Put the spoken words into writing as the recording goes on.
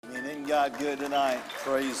God good tonight?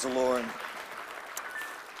 Praise the Lord.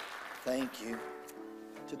 Thank you.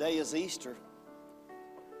 Today is Easter.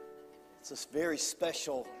 It's a very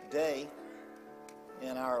special day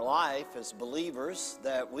in our life as believers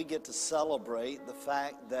that we get to celebrate the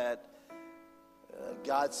fact that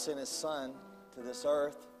God sent His Son to this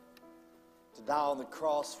earth to die on the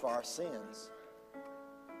cross for our sins.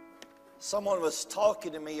 Someone was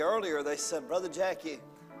talking to me earlier. They said, Brother Jackie,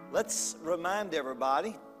 let's remind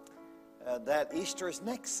everybody that Easter is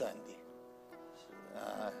next Sunday.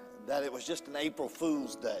 That it was just an April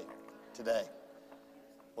Fool's Day today.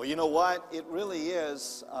 Well, you know what? It really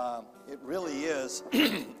is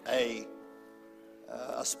a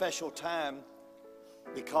special time,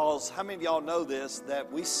 because how many of y'all know this, that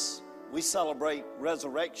we celebrate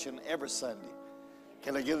resurrection every Sunday?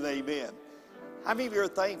 Can I get an amen? How many of you are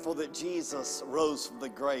thankful that Jesus rose from the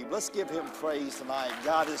grave? Let's give Him praise tonight.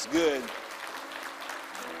 God is good.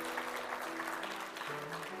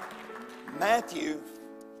 Matthew,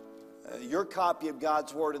 your copy of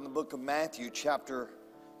God's Word in the book of Matthew, chapter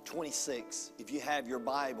 26, if you have your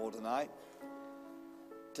Bible tonight.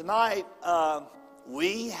 Tonight,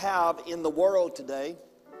 we have in the world today,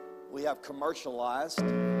 we have commercialized.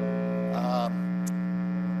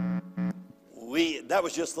 That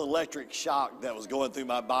was just the electric shock that was going through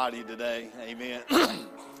my body today. Amen.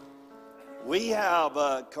 We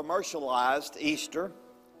have commercialized Easter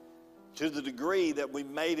to the degree that we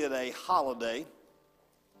made it a holiday,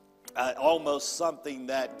 almost something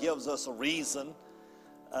that gives us a reason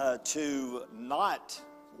to not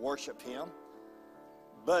worship Him.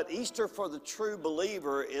 But Easter for the true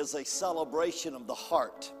believer is a celebration of the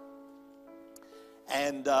heart.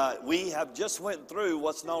 And we have just went through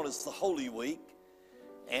what's known as the Holy Week.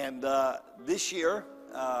 And this year,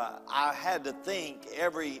 I had to think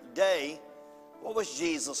every day, what was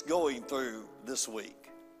Jesus going through this week?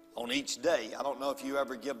 On each day. I don't know if you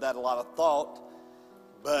ever give that a lot of thought,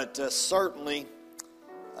 but certainly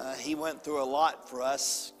He went through a lot for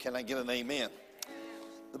us. Can I get an amen?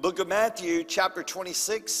 The book of Matthew, chapter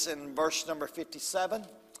 26 and verse number 57.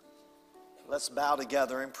 Let's bow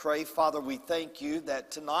together and pray. Father, we thank You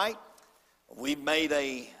that tonight we made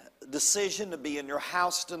a decision to be in Your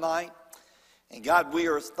house tonight. And God, we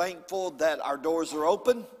are thankful that our doors are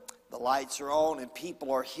open, the lights are on, and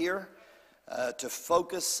people are here to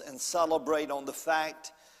focus and celebrate on the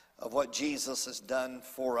fact of what Jesus has done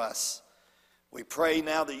for us. We pray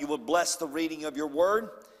now that You would bless the reading of Your word.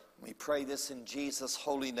 We pray this in Jesus'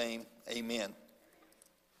 holy name. Amen.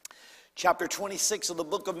 Chapter 26 of the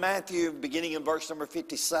book of Matthew, beginning in verse number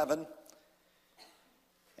 57.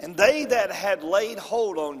 And they that had laid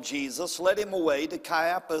hold on Jesus led Him away to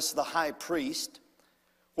Caiaphas the high priest,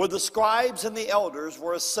 where the scribes and the elders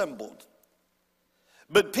were assembled.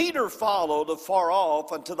 But Peter followed afar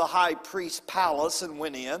off unto the high priest's palace, and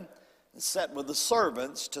went in and sat with the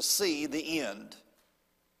servants to see the end.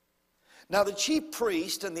 Now the chief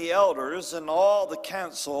priest and the elders and all the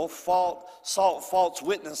council sought false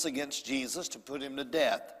witness against Jesus to put Him to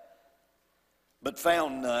death, but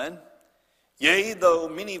found none. Yea, though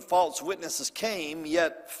many false witnesses came,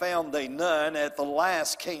 yet found they none. At the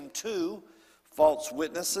last came two false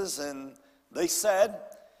witnesses, and they said,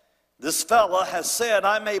 This fellow has said,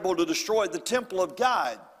 I'm able to destroy the temple of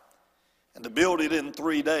God and to build it in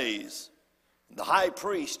 3 days. And the high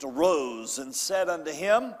priest arose and said unto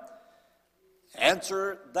him,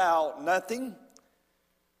 Answer thou nothing?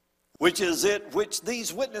 Which is it which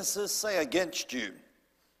these witnesses say against you?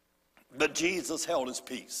 But Jesus held his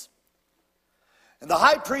peace. And the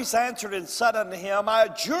high priest answered and said unto him, I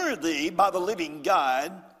adjure thee by the living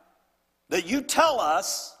God, that you tell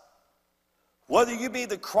us whether you be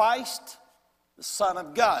the Christ, the Son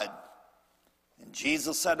of God. And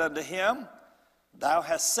Jesus said unto him, Thou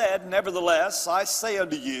hast said, nevertheless, I say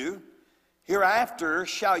unto you, hereafter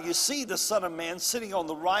shall you see the Son of Man sitting on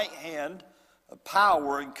the right hand of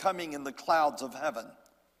power and coming in the clouds of heaven.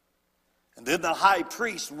 And then the high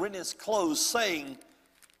priest rent his clothes, saying,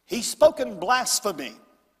 He's spoken blasphemy.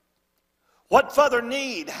 What further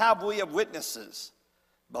need have we of witnesses?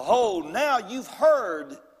 Behold, now you've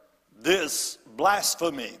heard this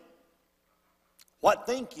blasphemy. What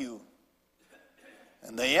think you?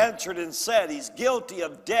 And they answered and said, He's guilty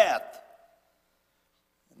of death.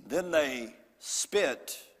 And then they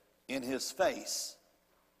spit in His face.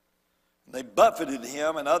 And they buffeted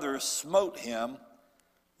Him, and others smote Him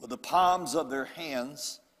with the palms of their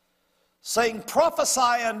hands, saying,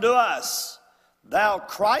 Prophesy unto us, thou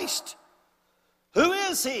Christ. Who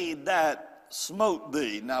is He that smote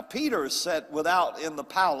thee? Now Peter sat without in the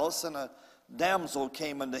palace, and a damsel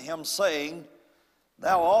came unto him, saying,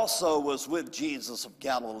 Thou also was with Jesus of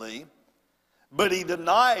Galilee. But he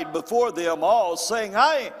denied before them all, saying,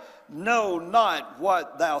 I know not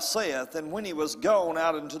what thou sayest. And when he was gone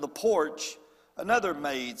out into the porch, another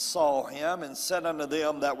maid saw him, and said unto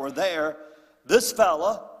them that were there, This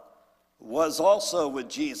fellow was also with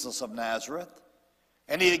Jesus of Nazareth.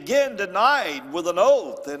 And he again denied with an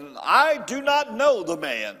oath, And I do not know the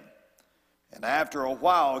man. And after a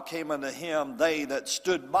while came unto him they that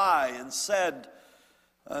stood by, and said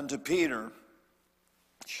unto Peter,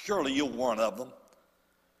 Surely you're one of them,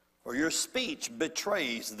 for your speech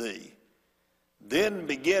betrays thee. Then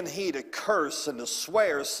began he to curse and to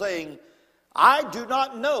swear, saying, I do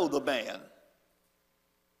not know the man.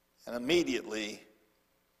 And immediately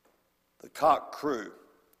the cock crew.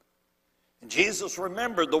 And Jesus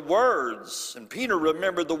remembered the words, and Peter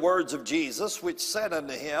remembered the words of Jesus, which said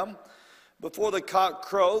unto him, Before the cock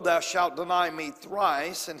crow, thou shalt deny me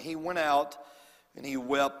thrice. And he went out, and he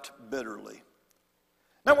wept bitterly.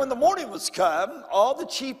 Now when the morning was come, all the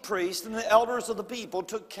chief priests and the elders of the people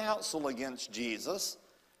took counsel against Jesus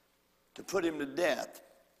to put him to death.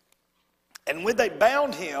 And when they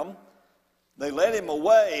bound him, they led him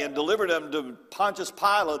away and delivered him to Pontius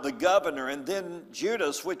Pilate, the governor. And then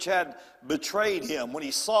Judas, which had betrayed him, when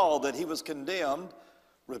he saw that he was condemned,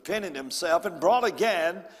 repented himself, and brought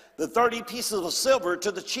again the 30 pieces of silver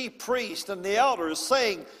to the chief priest and the elders,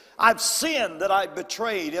 saying, I've sinned that I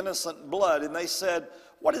betrayed innocent blood. And they said,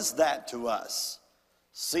 What is that to us?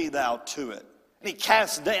 See thou to it. And he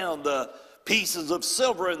cast down the pieces of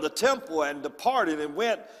silver in the temple, and departed, and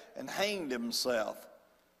went and hanged himself.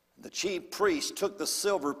 The chief priest took the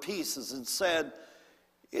silver pieces and said,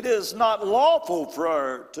 It is not lawful for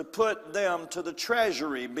her to put them to the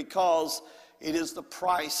treasury, because it is the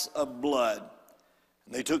price of blood.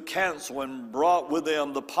 And they took counsel and bought with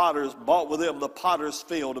them the potter's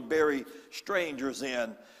field to bury strangers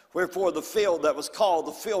in. Wherefore the field that was called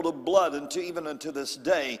the field of blood even unto this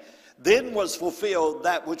day. Then was fulfilled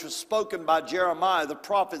that which was spoken by Jeremiah the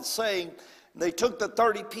prophet, saying, They took the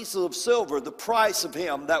 30 pieces of silver, the price of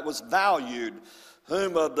him that was valued,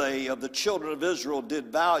 whom of the children of Israel did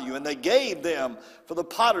value, and they gave them for the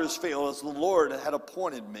potter's field, as the Lord had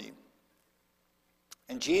appointed me.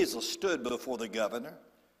 And Jesus stood before the governor.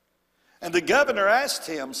 And the governor asked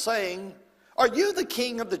him, saying, Are you the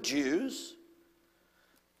king of the Jews?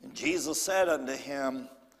 And Jesus said unto him,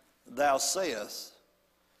 Thou sayest.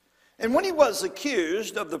 And when he was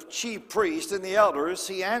accused of the chief priests and the elders,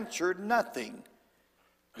 he answered nothing.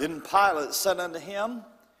 Then Pilate said unto him,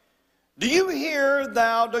 Do you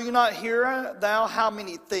not hear thou how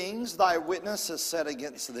many things thy witness has said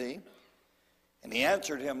against thee? And he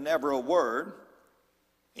answered him never a word,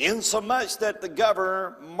 insomuch that the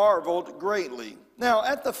governor marveled greatly. Now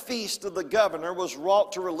at the feast of the governor was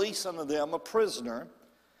wrought to release unto them a prisoner,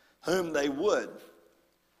 whom they would.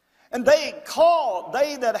 And they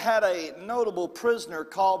that had a notable prisoner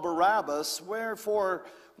called Barabbas, wherefore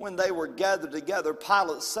when they were gathered together,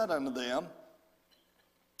 Pilate said unto them,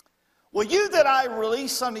 Will you that I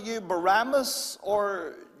release unto you Barabbas,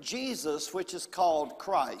 or Jesus, which is called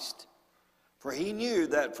Christ? For he knew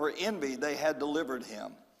that for envy they had delivered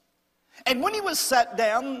him. And when he was sat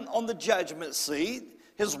down on the judgment seat,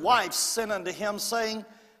 his wife sent unto him, saying,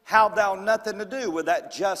 Have thou nothing to do with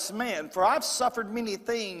that just man? For I've suffered many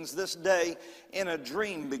things this day in a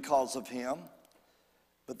dream because of him.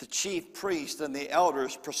 But the chief priest and the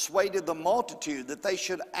elders persuaded the multitude that they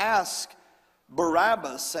should ask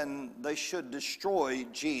Barabbas, and they should destroy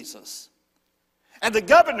Jesus. And the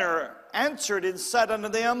governor answered and said unto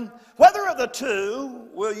them, Whether of the two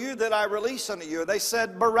will you that I release unto you? And they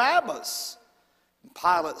said, Barabbas. And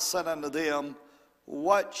Pilate said unto them,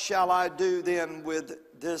 What shall I do then with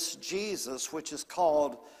this Jesus, which is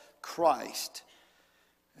called Christ?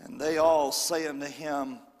 And they all say unto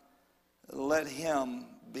him, Let him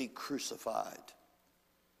be crucified.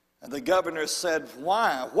 And the governor said,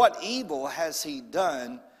 Why? What evil has he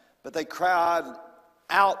done? But they cried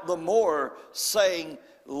out the more, saying,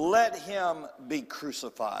 Let him be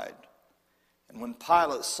crucified. And when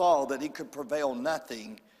Pilate saw that he could prevail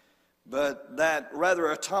nothing, but that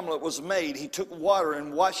rather a tumult was made, he took water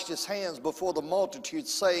and washed his hands before the multitude,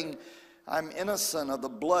 saying, I'm innocent of the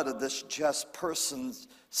blood of this just person,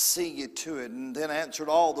 see ye to it. And then answered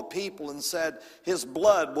all the people and said, His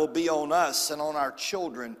blood will be on us and on our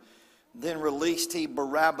children. Then released he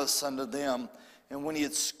Barabbas unto them. And when he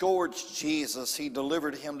had scourged Jesus, he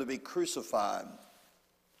delivered him to be crucified.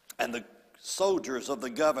 And the soldiers of the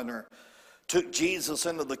governor took Jesus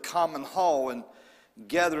into the common hall, and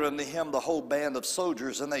gathered unto him the whole band of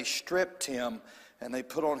soldiers. And they stripped him, and they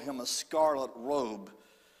put on him a scarlet robe.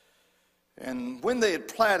 And when they had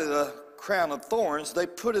platted a crown of thorns. They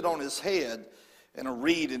put it on his head and a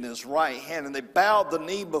reed in his right hand. And they bowed the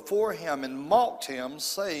knee before him and mocked him,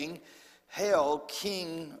 saying, Hail,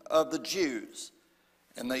 King of the Jews.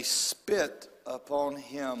 And they spit upon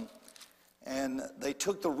him. And they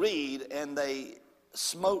took the reed and they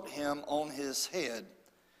smote him on his head.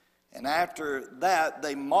 And after that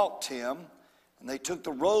they mocked him. And they took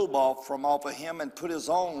the robe off of him and put his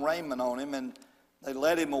own raiment on him. And they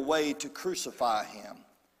led him away to crucify him.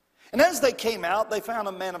 And as they came out, they found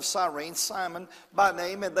a man of Cyrene, Simon by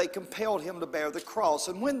name, and they compelled him to bear the cross.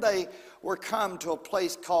 And when they were come to a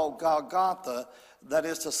place called Golgotha, that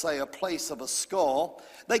is to say, a place of a skull,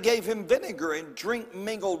 they gave him vinegar and drink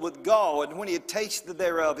mingled with gall. And when he had tasted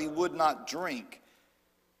thereof, he would not drink.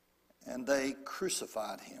 And they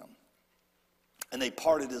crucified him. And they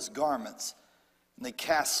parted his garments, and they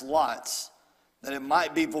cast lots, that it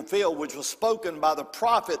might be fulfilled, which was spoken by the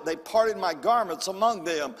prophet. They parted my garments among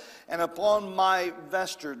them, and upon my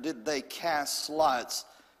vesture did they cast lots.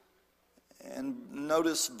 And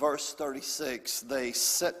notice verse 36, they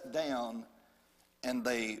sat down and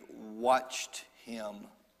they watched him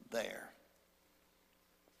there.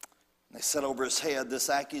 They set over his head this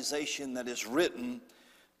accusation that is written,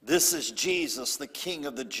 This is Jesus, the King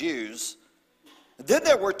of the Jews. Then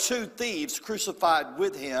there were two thieves crucified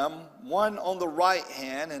with him, one on the right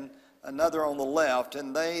hand and another on the left.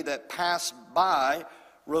 And they that passed by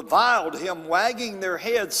reviled him, wagging their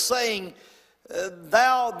heads, saying,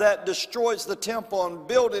 Thou that destroyest the temple and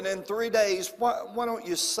build it in 3 days, why don't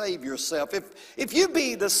you save yourself? If you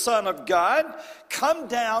be the Son of God, come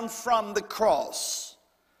down from the cross.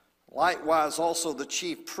 Likewise also the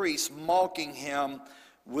chief priests, mocking him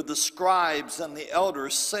with the scribes and the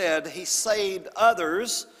elders, said, He saved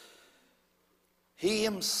others, he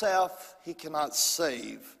himself he cannot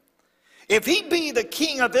save. If he be the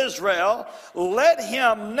King of Israel, let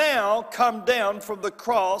him now come down from the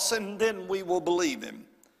cross, and then we will believe him.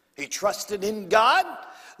 He trusted in God,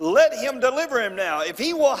 let him deliver him now, if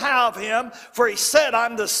he will have him, for he said,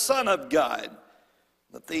 I'm the Son of God.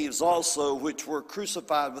 The thieves also, which were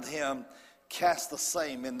crucified with him, cast the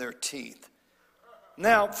same in their teeth.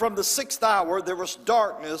 Now, from the 6th hour, there was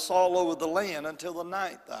darkness all over the land until the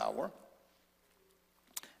 9th hour.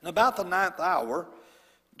 And about the 9th hour,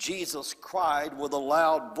 Jesus cried with a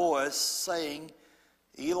loud voice, saying,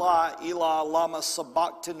 Eli, Eli, lama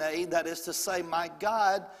sabachthani, that is to say, my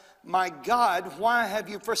God, why have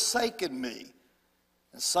you forsaken me?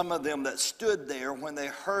 And some of them that stood there, when they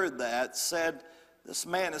heard that, said, This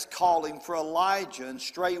man is calling for Elijah. And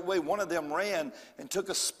straightway one of them ran and took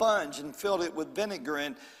a sponge and filled it with vinegar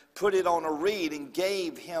and put it on a reed and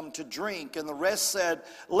gave him to drink. And the rest said,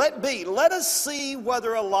 Let be, let us see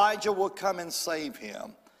whether Elijah will come and save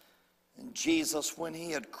him. And Jesus, when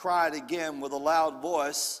he had cried again with a loud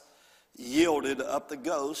voice, yielded up the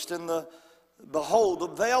ghost. And behold, the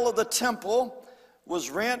veil of the temple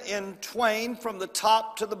was rent in twain from the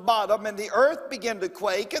top to the bottom, and the earth began to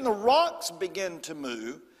quake, and the rocks began to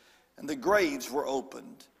move, and the graves were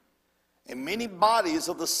opened. And many bodies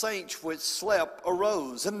of the saints which slept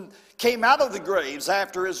arose, and came out of the graves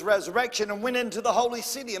after his resurrection, and went into the holy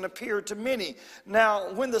city, and appeared to many.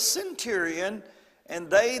 Now when the centurion and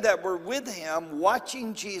they that were with him,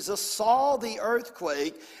 watching Jesus, saw the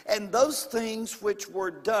earthquake, and those things which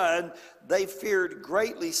were done, they feared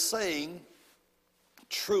greatly, saying,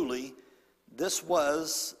 Truly, this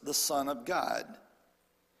was the Son of God.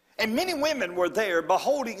 And many women were there,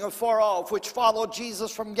 beholding afar off, which followed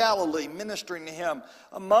Jesus from Galilee, ministering to him.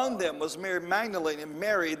 Among them was Mary Magdalene, and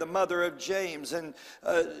Mary, the mother of James, and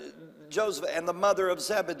Joseph, and the mother of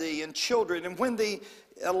Zebedee, and children. And when the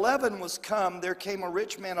 11 was come, there came a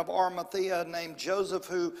rich man of Arimathea named Joseph,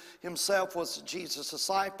 who himself was Jesus'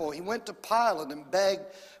 disciple. He went to Pilate and begged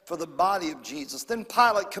for the body of Jesus. Then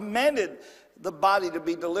Pilate commanded the body to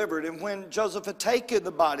be delivered. And when Joseph had taken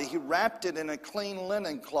the body, he wrapped it in a clean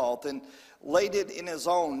linen cloth and laid it in his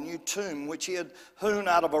own new tomb, which he had hewn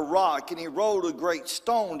out of a rock. And he rolled a great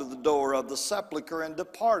stone to the door of the sepulchre and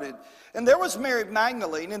departed. And there was Mary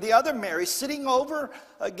Magdalene and the other Mary sitting over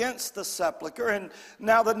against the sepulchre. And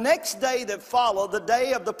now the next day that followed, the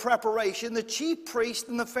day of the preparation, the chief priests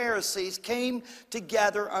and the Pharisees came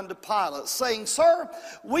together unto Pilate, saying, Sir,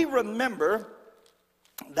 we remember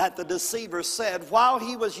that the deceiver said, while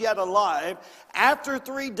he was yet alive, After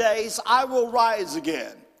 3 days I will rise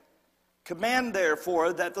again. Command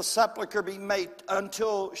therefore that the sepulchre be made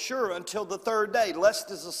until the 3rd day, lest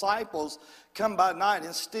his disciples come by night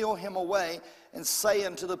and steal him away, and say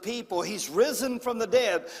unto the people, He's risen from the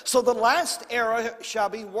dead. So the last era shall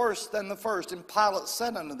be worse than the first. And Pilate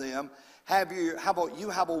said unto them, how about you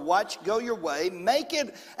have a watch? Go your way. Make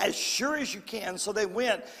it as sure as you can. So they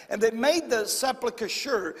went, and they made the sepulchre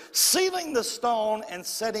sure, sealing the stone and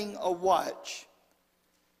setting a watch.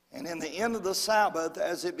 And in the end of the Sabbath,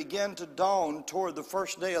 as it began to dawn toward the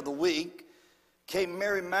first day of the week, came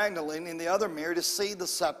Mary Magdalene and the other Mary to see the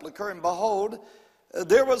sepulchre. And behold,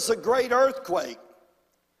 there was a great earthquake.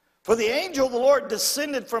 For the angel of the Lord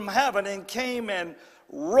descended from heaven and came and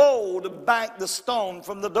rolled back the stone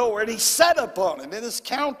from the door. And he sat upon it, and his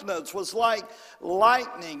countenance was like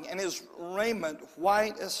lightning, and his raiment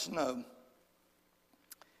white as snow.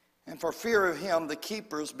 And for fear of him, the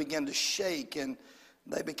keepers began to shake, and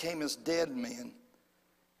they became as dead men.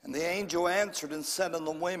 And the angel answered and said unto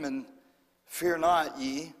the women, Fear not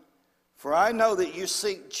ye, for I know that you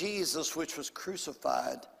seek Jesus which was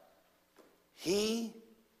crucified. He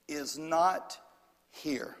is not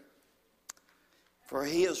here, for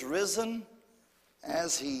he is risen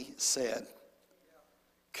as he said.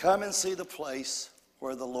 Come and see the place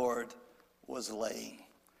where the Lord was laying.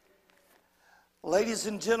 Ladies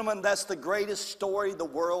and gentlemen, that's the greatest story the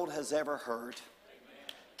world has ever heard.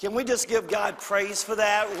 Can we just give God praise for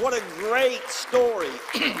that? What a great story.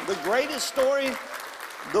 The greatest story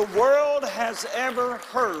the world has ever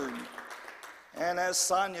heard. And as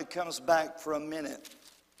Sonia comes back for a minute,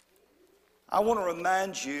 I want to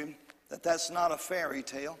remind you that that's not a fairy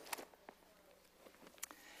tale.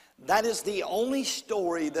 That is the only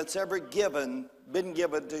story that's ever been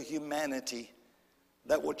given to humanity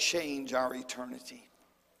that will change our eternity.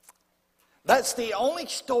 That's the only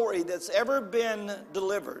story that's ever been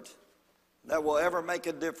delivered that will ever make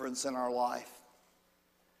a difference in our life.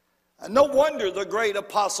 And no wonder the great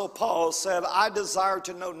apostle Paul said, I desire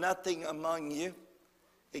to know nothing among you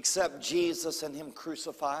except Jesus and him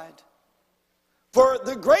crucified. For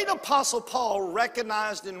the great apostle Paul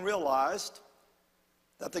recognized and realized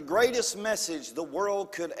that the greatest message the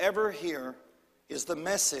world could ever hear is the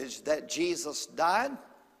message that Jesus died,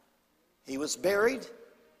 he was buried,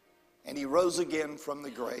 and he rose again from the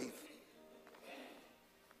grave.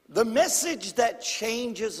 The message that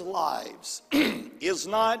changes lives is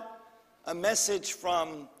not a message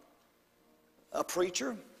from a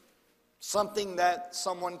preacher, something that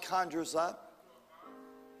someone conjures up.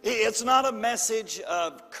 It's not a message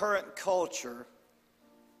of current culture.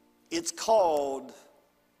 It's called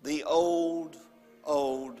the old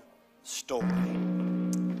story.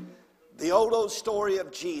 The old story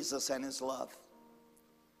of Jesus and his love.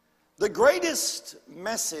 The greatest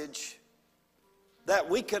message that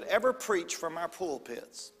we could ever preach from our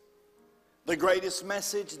pulpits, the greatest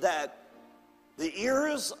message that the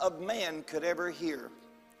ears of man could ever hear,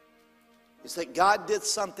 is that God did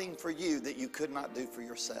something for you that you could not do for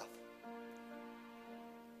yourself.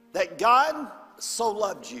 That God so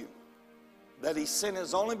loved you that he sent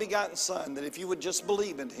his only begotten Son, that if you would just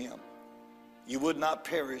believe in him, you would not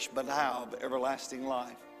perish but have everlasting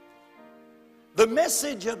life. The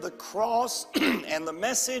message of the cross and the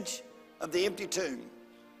message of the empty tomb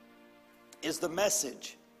is the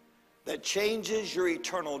message that changes your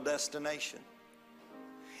eternal destination.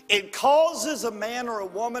 It causes a man or a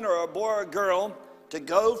woman or a boy or a girl to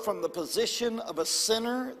go from the position of a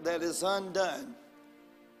sinner that is undone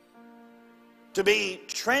to be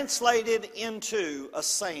translated into a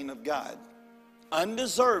saint of God.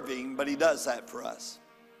 Undeserving, but he does that for us.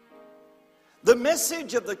 The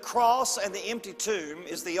message of the cross and the empty tomb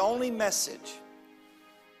is the only message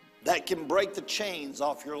that can break the chains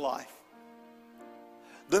off your life.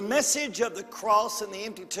 The message of the cross and the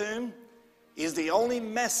empty tomb is the only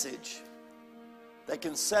message that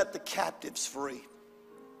can set the captives free.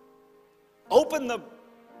 Open the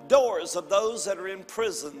doors of those that are in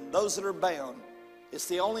prison, those that are bound. It's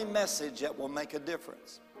the only message that will make a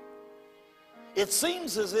difference. It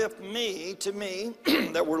seems as if to me,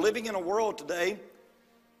 that we're living in a world today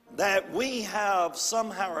that we have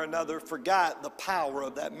somehow or another forgot the power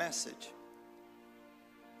of that message.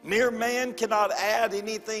 Mere man cannot add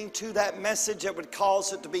anything to that message that would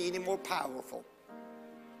cause it to be any more powerful.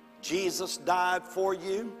 Jesus died for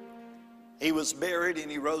you. He was buried and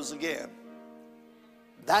he rose again.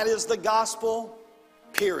 That is the gospel,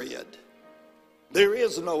 period. There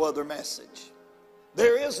is no other message.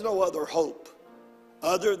 There is no other hope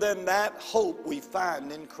other than that hope we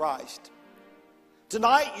find in Christ.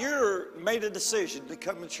 Tonight, you made a decision to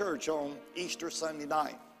come to church on Easter Sunday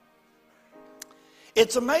night.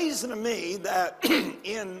 It's amazing to me that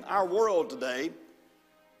in our world today,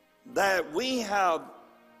 that we have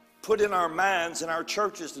put in our minds in our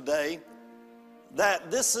churches today that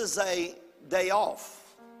this is a day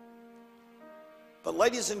off. But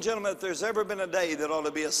ladies and gentlemen, if there's ever been a day that ought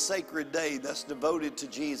to be a sacred day that's devoted to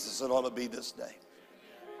Jesus, it ought to be this day.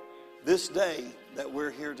 This day that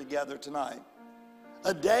we're here together tonight.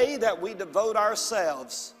 A day that we devote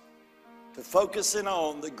ourselves to focusing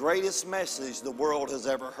on the greatest message the world has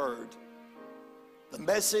ever heard. The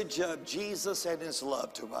message of Jesus and his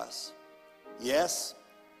love to us. Yes,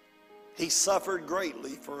 he suffered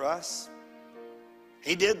greatly for us.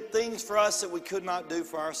 He did things for us that we could not do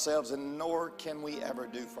for ourselves, and nor can we ever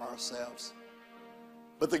do for ourselves.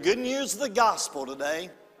 But the good news of the gospel today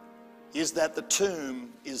is that the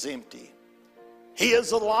tomb is empty. He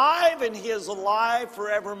is alive, and he is alive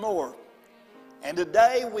forevermore. And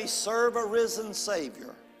today we serve a risen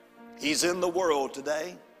Savior. He's in the world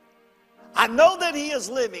today. I know that he is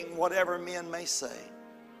living, whatever men may say.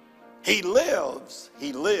 He lives,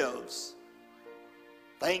 he lives.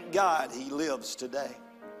 Thank God he lives today.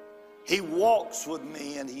 He walks with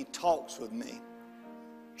me and he talks with me.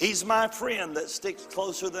 He's my friend that sticks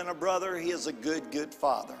closer than a brother. He is a good, good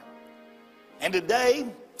father. And today,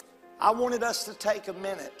 I wanted us to take a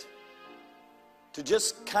minute to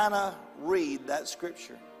just kind of read that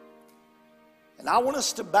scripture. And I want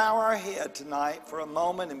us to bow our head tonight for a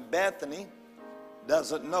moment. And Bethany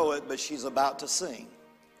doesn't know it, but she's about to sing.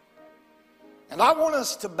 And I want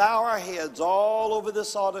us to bow our heads all over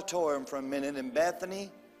this auditorium for a minute. And Bethany,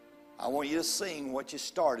 I want you to sing what you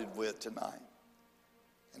started with tonight.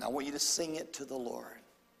 And I want you to sing it to the Lord.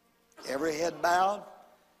 Every head bowed,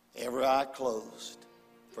 every eye closed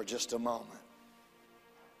for just a moment.